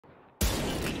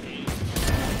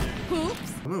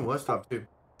Someone was top 2.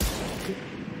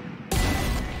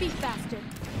 Be faster.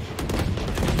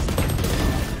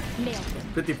 Nailed it.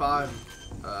 55.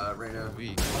 Right now.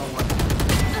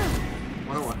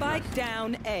 101. Spike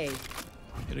down A.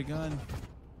 Get a gun.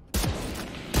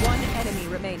 One enemy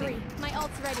remaining. 3. My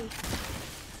ult's ready.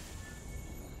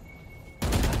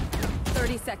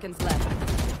 30 seconds left.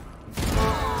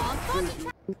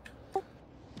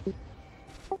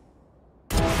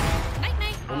 Night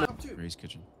night. Ray's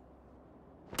kitchen.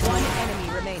 One enemy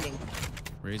remaining.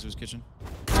 Ray's was kitchen.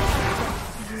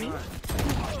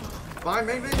 Fine,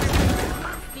 main.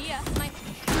 See ya. My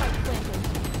spike planted.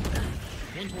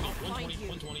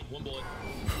 120, one bullet.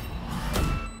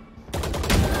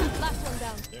 Last one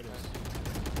down. There it is.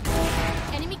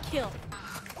 Enemy kill.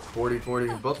 40,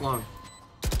 both long.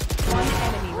 One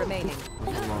enemy remaining.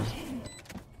 Both long.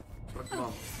 Both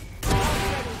long.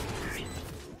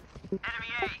 Enemy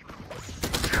A.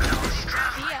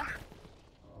 See ya.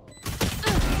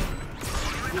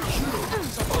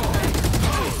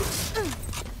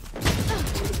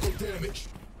 Damage.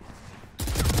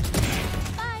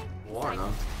 Bye. War, no.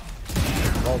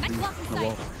 Nice block in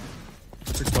sight.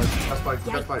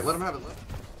 That's fight. Let him have it.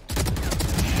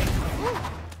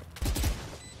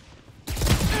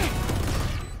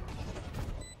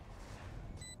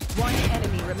 One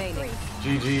enemy remaining.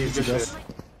 GG, good shit.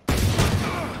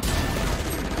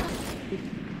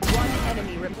 One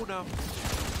enemy remaining.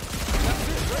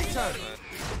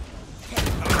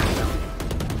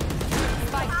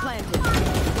 Spike planted.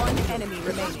 One enemy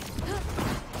remaining.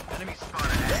 Enemy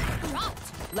spotted. Dropped.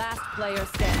 Last player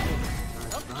standing.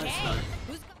 Okay.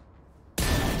 Who's got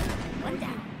one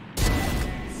down?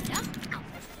 Stuck out.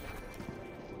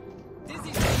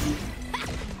 Dizzy.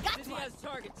 Got Dizzy one. has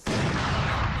targets.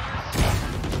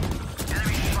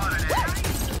 Enemy spotted.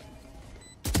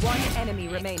 One enemy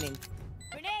remaining.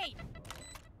 Grenade.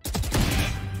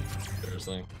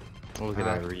 Seriously. Look at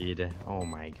that read. Oh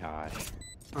my gosh.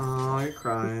 Oh, you're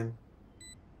crying.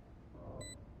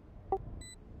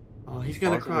 Oh, he's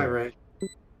gonna cry, right?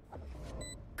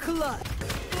 Clutch.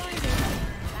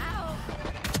 Ow.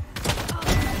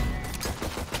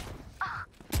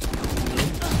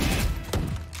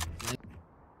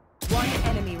 One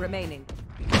enemy remaining.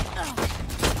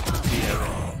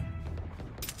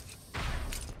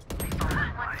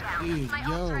 Dude,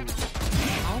 yo.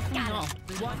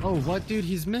 Oh, what, dude?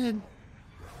 He's mid.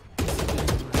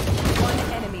 One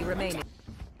enemy remaining.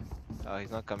 Oh,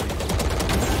 he's not coming.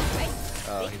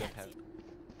 Oh, he don't have.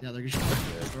 Yeah, they're just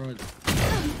throw it.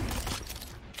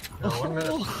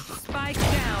 Spike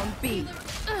down B.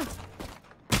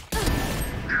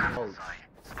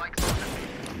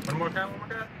 One more guy.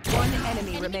 One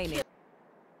enemy remaining.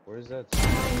 Where is that?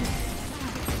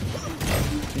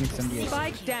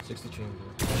 Spike down. 60 chamber.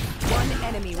 One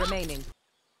enemy remaining.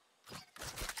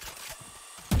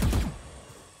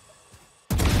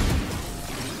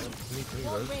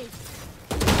 Wall raised.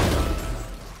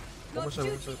 Your duty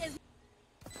is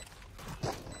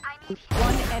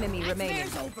One enemy remaining.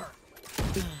 over.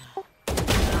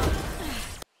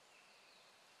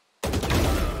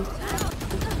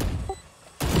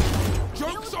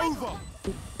 Joke's over!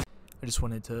 I just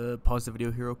wanted to pause the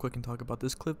video here real quick and talk about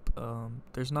this clip.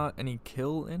 There's not any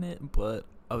kill in it, but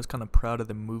I was kind of proud of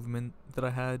the movement that I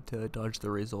had to dodge the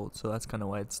result, so that's kind of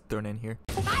why it's thrown in here.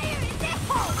 Fire in the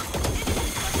hole!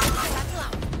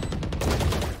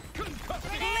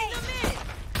 Grenade!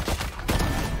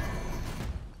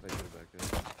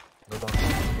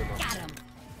 Got him!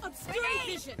 Obscuring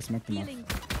vision! Healing.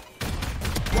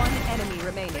 One enemy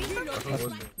remaining.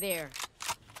 There.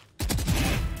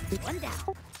 One down.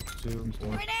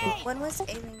 Grenade! One was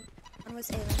aiming.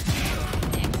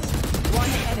 One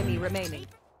enemy remaining.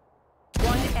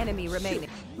 One enemy remaining.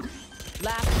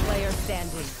 Last player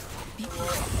standing.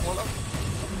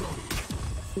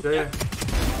 Yeah.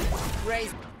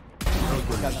 Raise.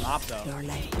 Got an op though. Your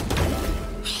lane.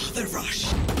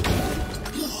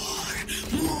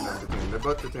 They're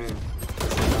both the same.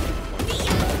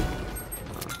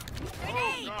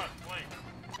 Grenade!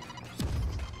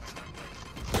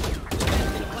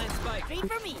 Three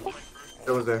for me.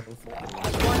 That was there.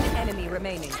 One enemy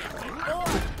remaining.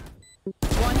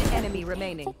 One enemy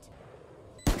remaining.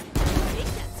 I think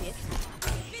that's it.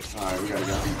 Alright, we gotta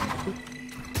go.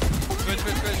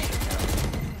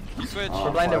 Switch.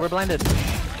 Oh, We're blinded.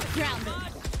 Grounded.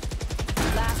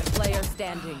 Last player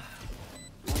standing.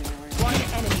 One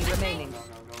enemy remaining. No,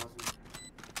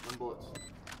 one bullets.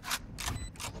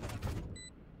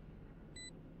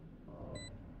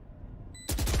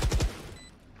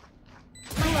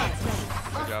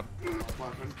 Good job.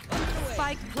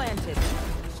 Spike planted.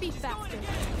 Be faster.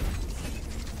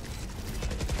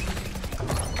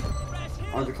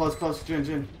 Oh, the close,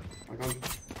 Jin. I got him.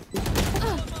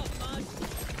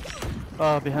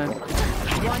 Behind.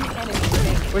 One enemy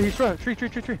remaining. Wait, he's front. Tree.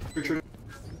 Big tree.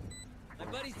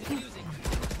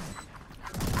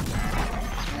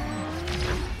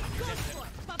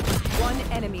 One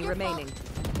enemy remaining.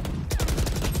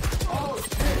 Oh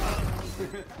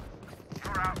shit!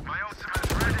 You're out. My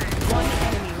ultimate's ready. One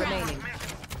enemy remaining.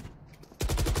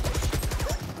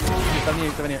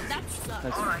 He's coming here. That sucks.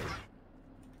 Nice.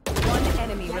 One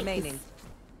enemy remaining.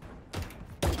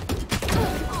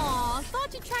 Aw,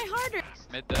 thought you'd try harder.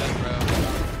 Mid dead, bro.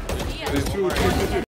 Yeah. There's two.